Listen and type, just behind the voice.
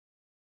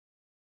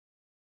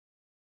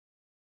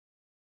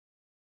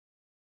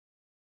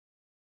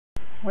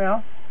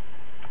Well,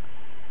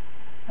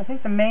 I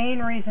think the main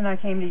reason I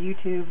came to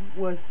YouTube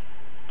was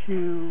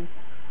to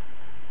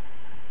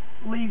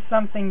leave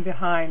something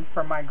behind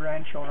for my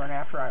grandchildren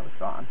after I was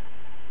gone.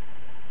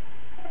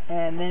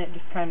 And then it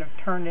just kind of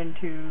turned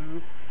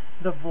into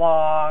the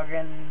vlog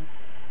and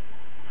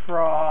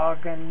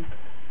frog and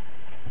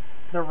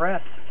the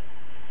rest.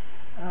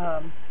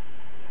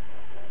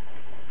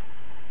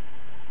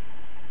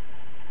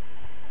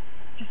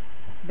 Just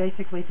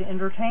basically to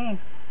entertain.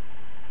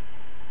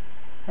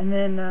 And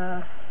then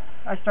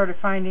I started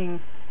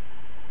finding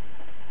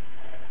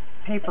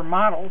paper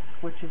models,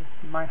 which is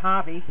my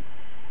hobby,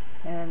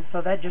 and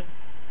so that just,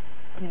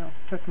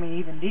 took me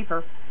even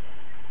deeper.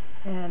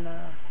 And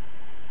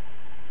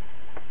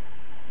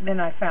then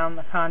I found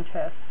the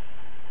contests,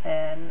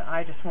 and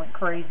I just went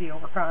crazy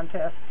over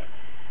contests.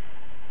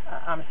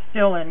 I'm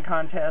still in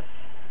contests,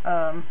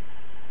 from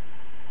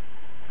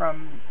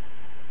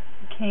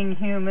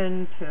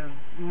KingHuman to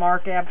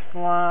Mark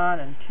Epsilon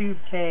and Tube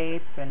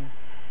Tape and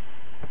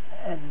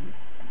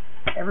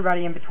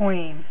everybody in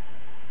between.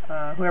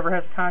 Whoever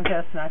has a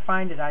contest and I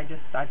find it, I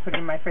put it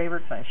in my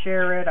favorites, I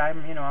share it.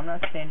 I'm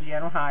not stingy, I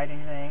don't hide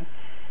anything.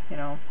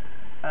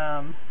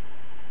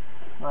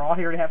 We're all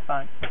here to have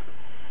fun.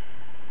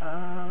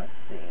 Let's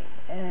see,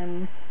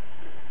 and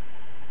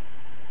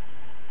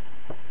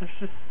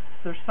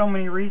there's so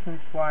many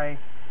reasons why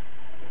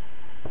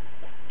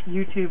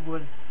YouTube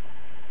was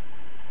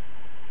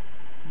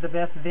the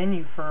best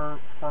venue for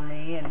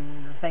me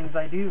and the things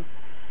I do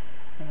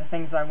and the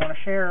things I want to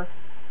share.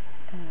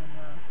 And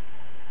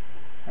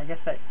I guess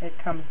that it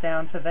comes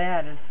down to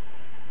that.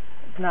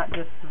 It's not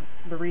just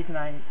the reason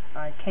I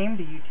came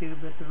to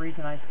YouTube, but the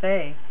reason I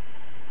stay,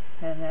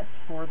 and that's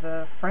for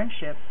the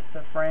friendships,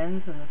 the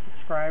friends and the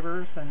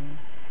subscribers, and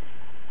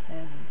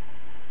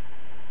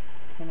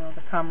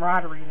the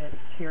camaraderie that's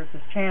here at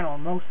this channel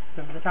most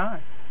of the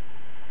time.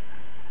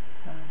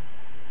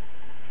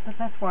 But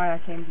that's why I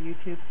came to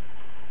YouTube.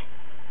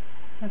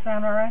 Does that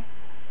sound alright?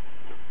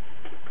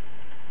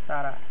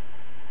 Thought I